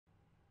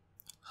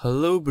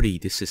Hello everybody,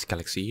 this is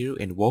Galaxy here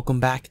and welcome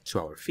back to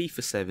our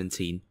FIFA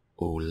 17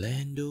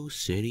 Orlando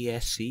City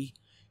SC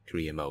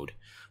career mode.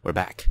 We're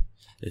back.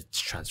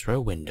 It's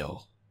transfer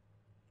window.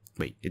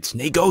 Wait, it's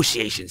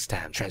negotiations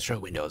time. Transfer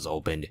window is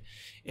opened.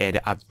 And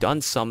I've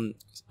done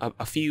I've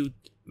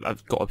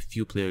got a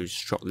few players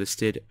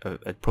shortlisted.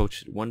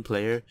 Approached one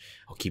player.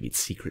 I'll keep it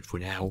secret for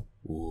now.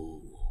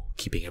 Ooh,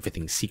 keeping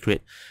everything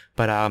secret.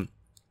 But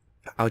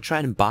I'll try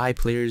and buy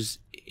players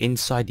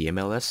inside the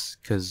MLS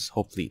because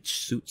hopefully it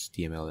suits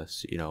the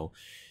MLS. You know,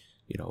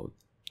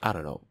 I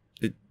don't know.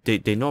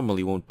 They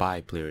normally won't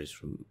buy players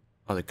from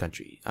other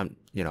country. I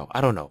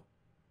don't know.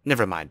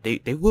 Never mind.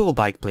 They will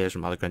buy players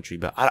from other country,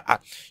 but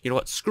you know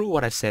what? Screw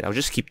what I said. I'll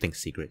just keep things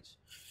secret.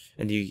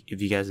 And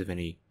if you guys have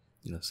any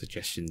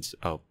suggestions,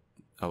 I'll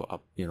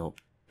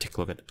take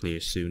a look at the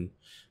players soon.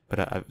 But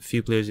I have a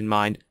few players in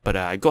mind. But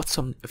I got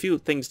a few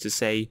things to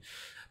say.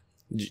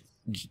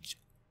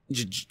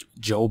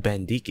 Joe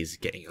Bandic is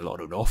getting a lot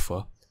of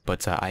offer,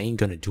 but I ain't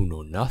gonna do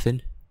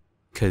nothing,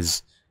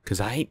 cause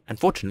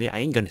unfortunately I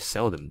ain't gonna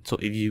sell them. So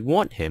if you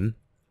want him,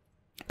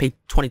 pay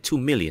 22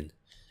 million,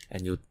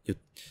 and you'll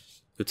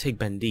take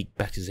Bandic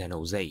back to San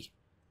Jose,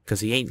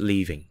 cause he ain't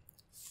leaving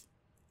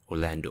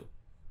Orlando.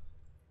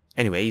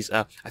 Anyways,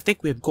 I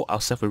think we've got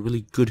ourselves a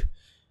really good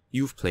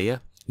youth player,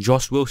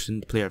 Josh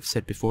Wilson, the player I've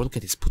said before. Look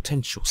at his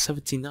potential,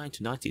 79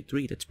 to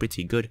 93. That's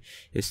pretty good.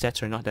 His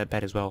stats are not that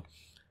bad as well.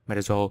 Might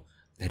as well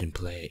let him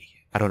play.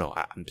 I don't know.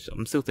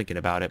 I'm still thinking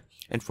about it.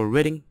 And for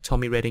Redding,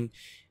 Tommy Redding,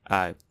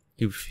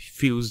 he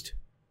refused,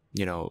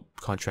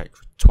 contract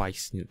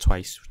twice,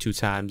 two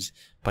times,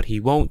 but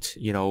he won't,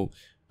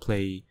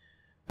 play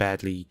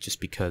badly just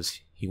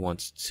because he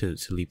wants to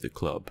leave the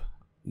club.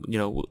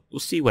 We'll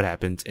see what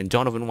happens. And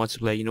Donovan wants to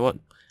play. You know what?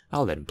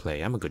 I'll let him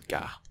play. I'm a good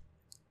guy.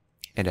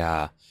 And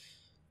I'll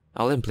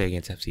let him play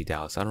against FC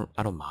Dallas. I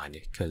don't mind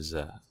it because,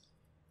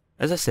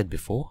 as I said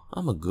before,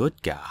 I'm a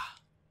good guy.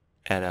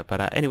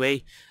 But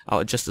anyway, I'll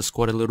adjust the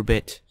squad a little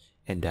bit,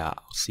 and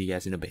I'll see you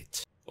guys in a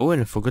bit. Oh,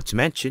 and I forgot to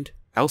mention,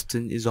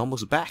 Elston is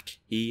almost back.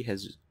 He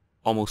has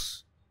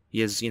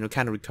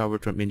kind of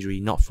recovered from injury,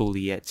 not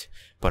fully yet,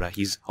 but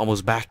he's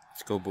almost back.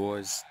 Let's go,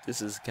 boys.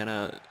 This is kind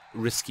of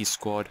risky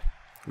squad,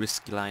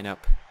 risky lineup.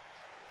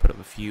 Put up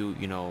a few,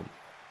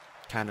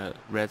 kind of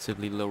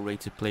relatively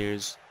low-rated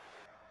players.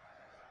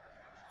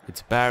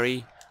 It's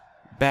Barry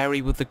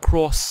with the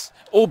cross.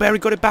 Oh, Barry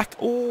got it back.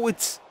 Oh,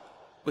 it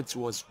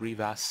was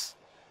Rivas.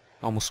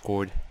 Almost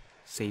scored.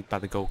 Saved by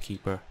the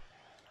goalkeeper.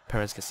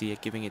 Perez Garcia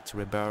giving it to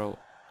Ribeiro.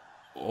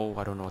 Oh,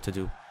 I don't know what to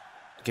do.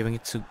 Giving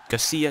it to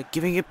Garcia.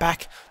 Giving it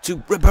back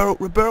to Ribeiro.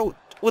 Ribeiro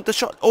with the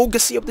shot. Oh,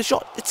 Garcia with the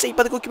shot. It's saved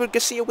by the goalkeeper.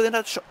 Garcia with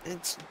another shot.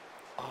 It's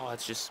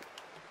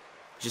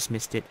just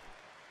missed it.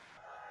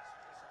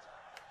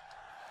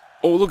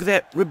 Oh, look at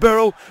that.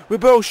 Ribeiro.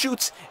 Ribeiro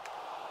shoots.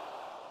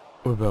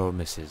 Ribeiro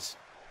misses.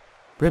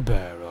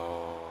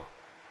 Ribeiro,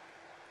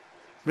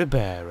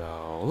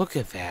 look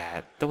at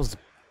that. That was...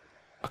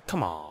 Oh,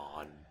 come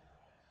on.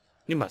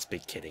 You must be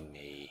kidding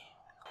me.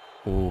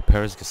 Oh,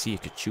 Perez Garcia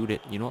could shoot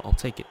it. You know what? I'll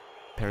take it.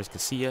 Perez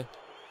Garcia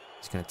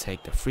is going to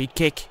take the free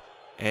kick.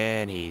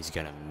 And he's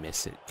going to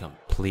miss it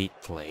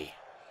completely.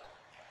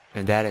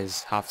 And that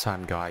is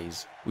halftime,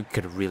 guys. We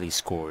could have really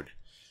scored.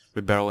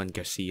 Ribeiro and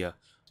Garcia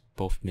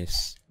both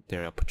miss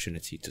their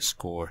opportunity to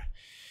score.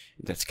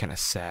 That's kind of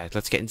sad.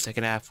 Let's get in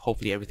second half.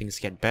 Hopefully everything's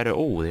get better.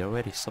 Oh, they're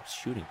already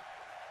substituting.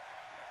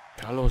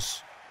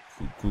 Carlos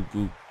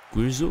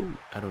Guizo?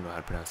 I don't know how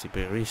to pronounce it,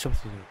 but already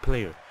substituting a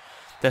player.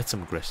 That's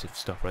some aggressive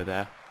stuff right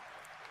there.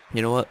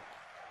 You know what?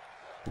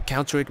 We'll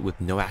counter it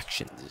with no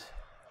actions.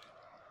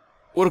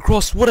 What a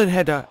cross, what a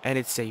header, and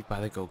it's saved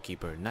by the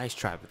goalkeeper. Nice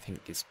try, I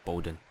think it's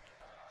Bowden.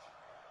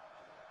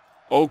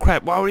 Oh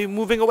crap, why are you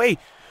moving away?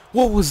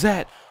 What was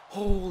that?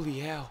 Holy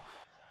hell.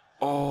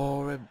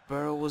 Oh,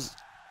 Ribeiro was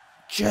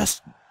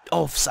just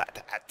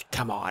offside.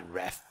 Come on,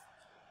 ref.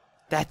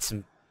 That's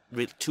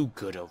too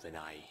good of an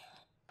eye.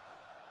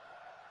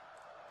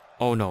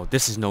 Oh no,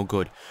 this is no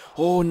good.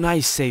 Oh,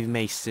 nice save,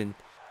 Mason.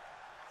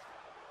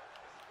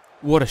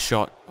 What a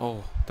shot.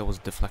 Oh, that was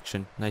a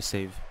deflection. Nice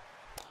save.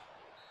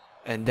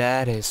 And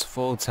that is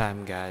full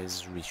time,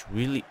 guys. We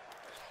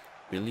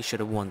really should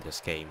have won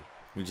this game.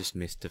 We just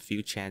missed a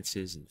few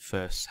chances in the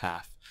first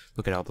half.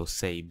 Look at all those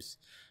saves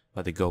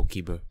by the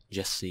goalkeeper,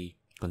 Jesse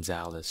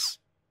Gonzalez.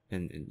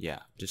 And yeah.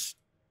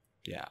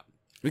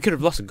 We could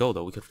have lost a goal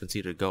though. We could have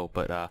conceded a goal.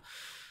 But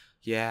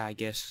yeah, I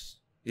guess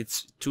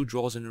it's 2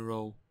 draws in a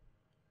row.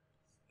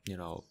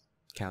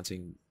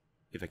 Counting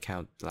if I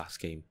count the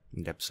last game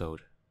in the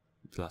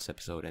last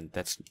episode, and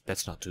that's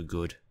not too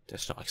good.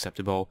 That's not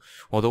acceptable.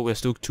 Although we're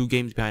still 2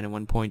 games behind and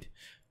 1 point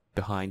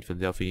behind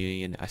Philadelphia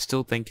Union, I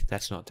still think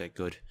that's not that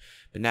good.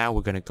 But now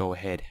we're gonna go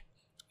ahead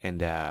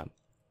and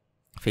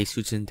face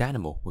Houston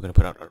Dynamo. We're gonna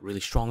put out a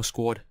really strong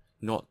squad,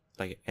 not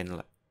like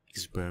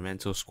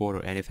experimental squad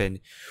or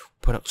anything.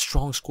 Put up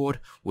strong squad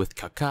with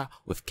Kaká,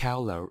 with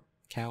Cal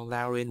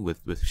Laurin,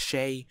 with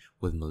Shea,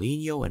 with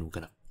Mourinho, and we're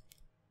gonna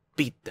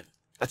beat them.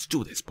 Let's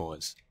do this,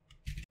 boys.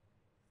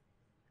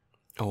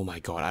 Oh my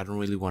god, I don't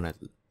really want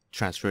to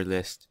transfer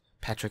list,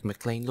 Patrick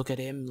McLean, look at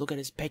him. Look at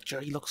his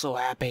picture. He looks so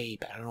happy.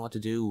 But I don't know what to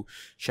do.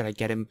 Should I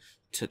get him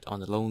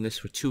on the loan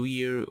list for 2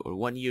 year or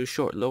 1 year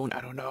short loan?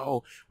 I don't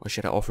know. Or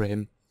should I offer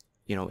him,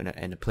 you know,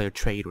 in a player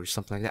trade or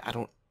something like that? I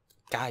don't.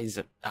 Guys,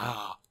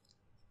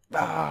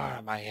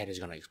 my head is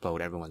gonna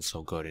explode. Everyone's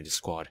so good in the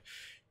squad.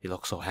 They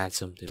look so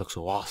handsome. They look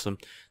so awesome.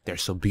 They're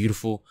so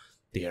beautiful.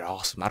 They are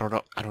awesome. I don't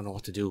know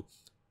what to do.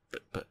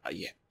 But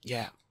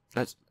yeah.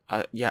 Let's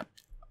yeah.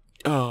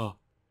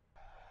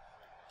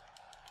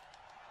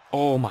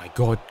 Oh my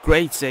god,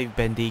 great save,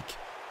 Bendik.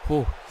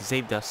 Oh, he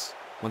saved us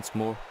once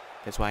more.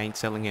 That's why I ain't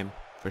selling him,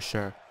 for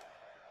sure.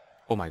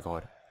 Oh my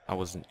god, I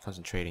wasn't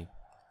concentrating.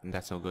 And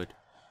that's no good.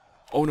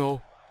 Oh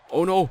no,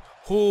 oh no.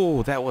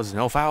 Oh, that was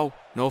no foul.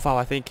 No foul,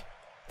 I think.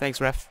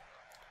 Thanks, ref.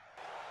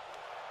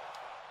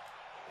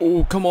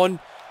 Oh, come on.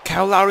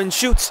 Kyle Lauren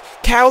shoots.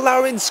 Kyle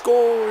Lauren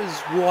scores.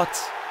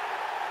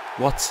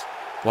 What's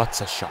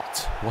a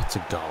shot? What's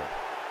a goal?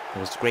 It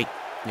was great,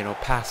 you know,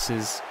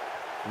 passes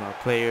from our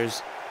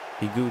players.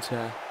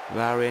 Higuita,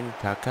 Lauren,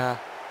 Kaká,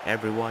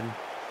 everyone.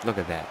 Look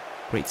at that.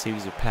 Great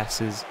series of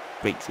passes.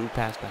 Great through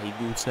pass by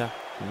Higuita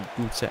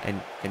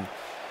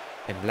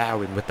and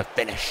Lauren with the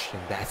finish.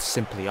 And that's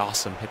simply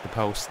awesome. Hit the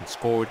post and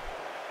scored.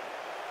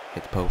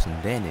 Hit the post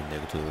and then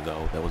into the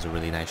goal. That was a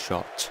really nice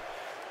shot.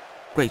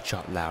 Great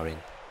shot, Lauren.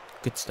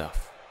 Good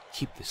stuff.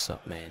 Keep this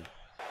up, man.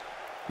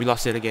 We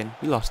lost it again.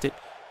 We lost it.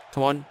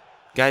 Come on.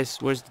 Guys,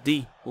 where's the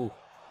D? Ooh.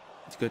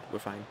 It's good. We're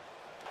fine.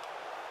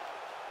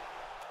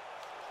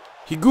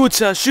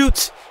 Higuita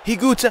shoots!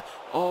 Higuita!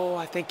 Oh,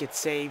 I think it's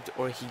saved,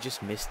 or he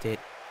just missed it.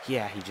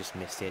 Yeah, he just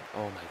missed it.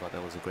 Oh my god,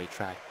 that was a great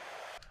try.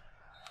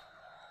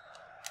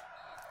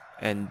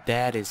 And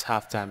that is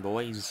halftime,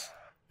 boys.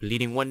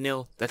 Leading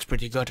 1-0. That's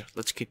pretty good.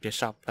 Let's keep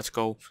this up. Let's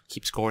go.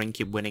 Keep scoring,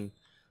 keep winning.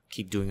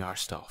 Keep doing our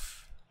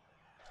stuff.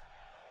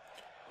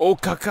 Oh,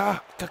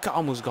 Kaká! Kaká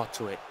almost got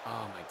to it.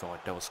 Oh my god,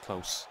 that was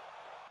close.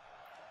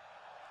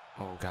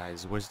 Oh,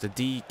 guys, where's the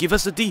D? Give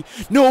us the D!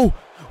 No!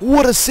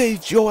 What a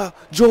save, Joe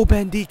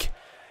Bendik!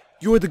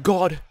 You're the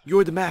god.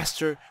 You're the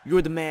master.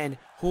 You're the man.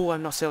 Oh,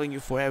 I'm not selling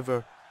you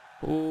forever.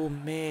 Oh,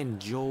 man,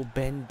 Joe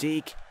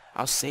Bendik.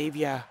 I'll save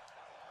ya.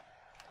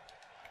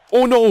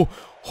 Oh, no!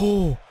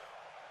 Oh!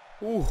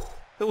 Oh,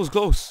 that was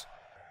close.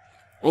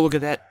 Oh, look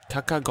at that.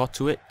 Kaká got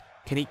to it.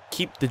 Can he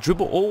keep the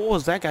dribble? Oh, what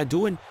was that guy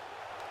doing?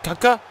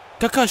 Kaká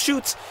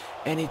shoots!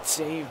 And it's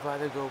saved by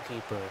the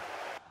goalkeeper.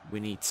 We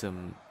need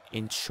some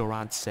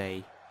insurance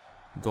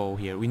goal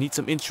here. We need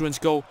some insurance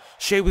goal.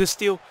 Shea with a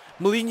steal.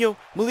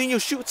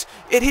 Mourinho shoots.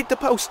 It hit the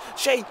post.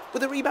 Shea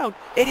with a rebound.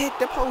 It hit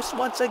the post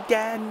once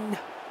again.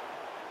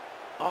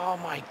 Oh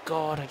my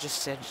god, I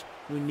just said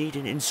we need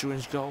an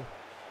insurance goal.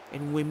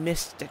 And we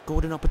missed that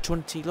golden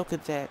opportunity. Look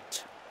at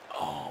that.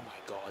 Oh my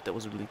god, that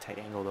was a really tight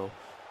angle though.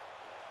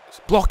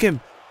 Block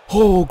him.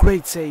 Oh,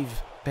 great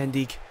save,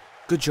 Bendik.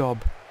 Good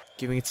job.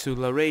 Giving it to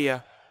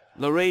Larea.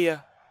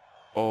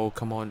 Oh,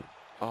 come on.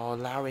 Oh,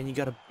 Lauren, you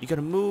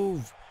gotta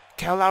move.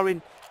 Kyle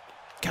Lauren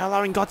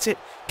got it.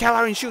 Kyle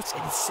Lauren shoots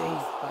and it's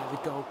saved by the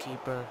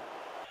goalkeeper.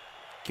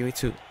 Give it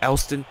to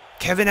Elston.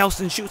 Kevin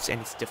Elston shoots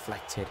and it's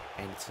deflected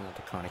and it's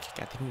another corner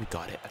kick. I think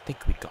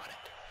we got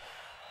it.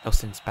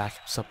 Elston's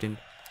back, subbed in,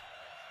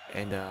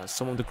 and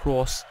someone to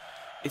cross.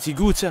 It's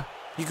Higuita.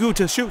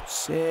 Higuita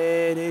shoots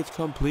and it's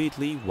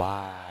completely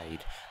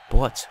wide.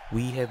 But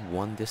we have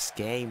won this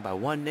game by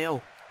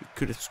 1-0. We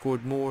could have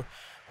scored more,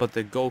 but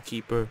the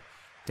goalkeeper,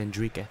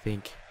 Dendrick, I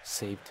think,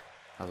 saved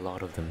a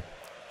lot of them.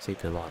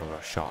 Saved a lot of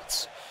our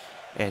shots.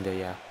 And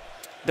yeah,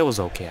 that was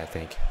okay, I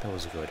think. That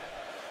was good.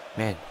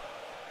 Man,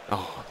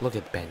 oh, look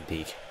at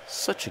Bendik.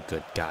 Such a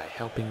good guy,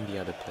 helping the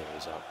other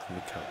players out from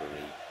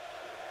recovery.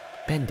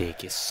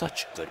 Bendik is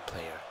such a good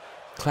player.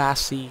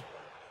 Classy,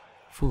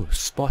 full of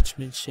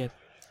sportsmanship,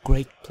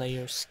 great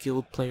player,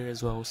 skilled player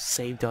as well.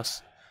 Saved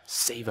us,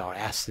 saved our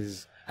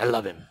asses. I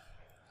love him.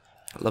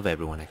 I love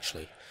everyone,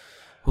 actually.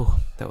 Whew,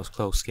 that was a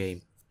close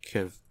game.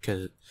 Cause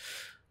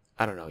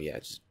I don't know, yeah,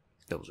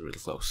 that was really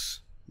close.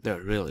 They're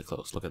really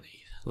close. Look at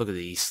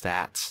these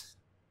stats.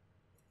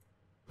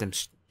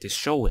 They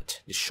show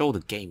it. They show the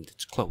game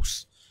that's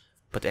close.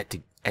 But at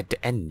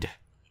the end,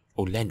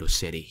 Orlando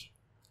City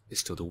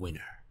is still the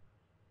winner.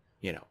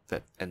 You know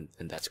that, and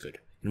that's good.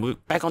 And we're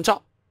back on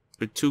top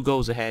with 2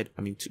 goals ahead.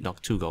 I mean,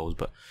 not 2 goals,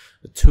 but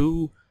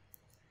 2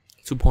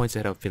 points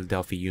ahead of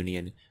Philadelphia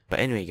Union. But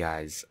anyway,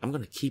 guys, I'm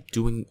gonna keep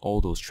doing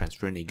all those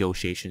transfer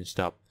negotiation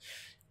stuff.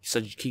 So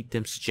keep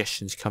them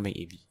suggestions coming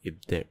if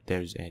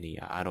there's any.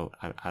 I don't.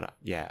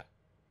 Yeah.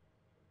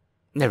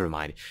 Never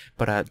mind.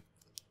 But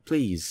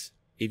please,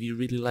 if you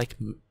really like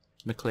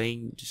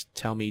McLean, just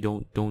tell me.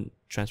 Don't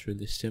transfer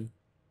list him.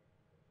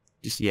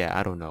 Just yeah.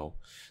 I don't know.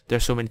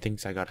 There's so many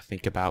things I gotta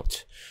think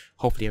about.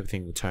 Hopefully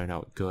everything will turn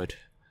out good.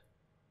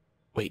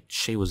 Wait,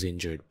 Shea was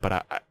injured,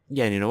 but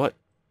yeah. You know what?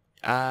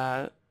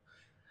 I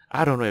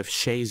don't know if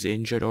Shea's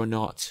injured or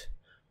not,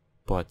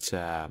 but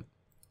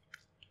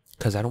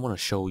because I don't want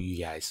to show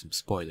you guys some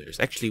spoilers.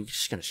 Actually, we're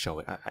just gonna show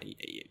it.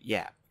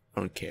 Yeah, I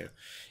don't care.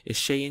 Is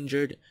Shea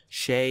injured?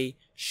 Shea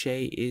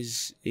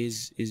is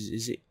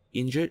it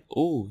injured?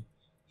 Oh,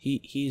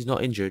 He's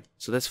not injured,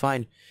 so that's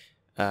fine.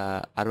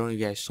 I don't know if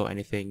you guys saw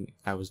anything.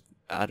 I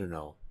don't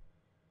know.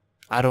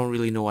 I don't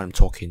really know what I'm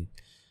talking.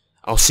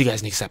 I'll see you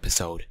guys next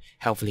episode.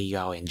 Hopefully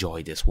y'all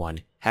enjoyed this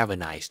one. Have a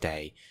nice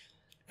day.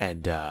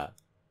 And I'll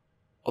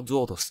do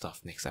all the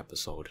stuff next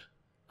episode.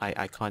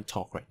 I can't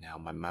talk right now.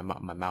 My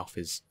mouth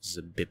is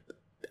a bit,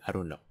 I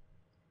don't know.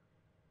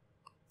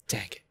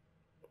 Dang it.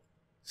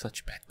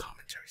 Such bad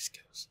commentary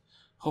skills.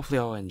 Hopefully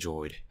y'all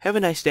enjoyed. Have a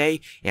nice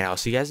day, and I'll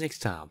see you guys next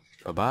time.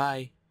 Bye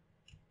bye.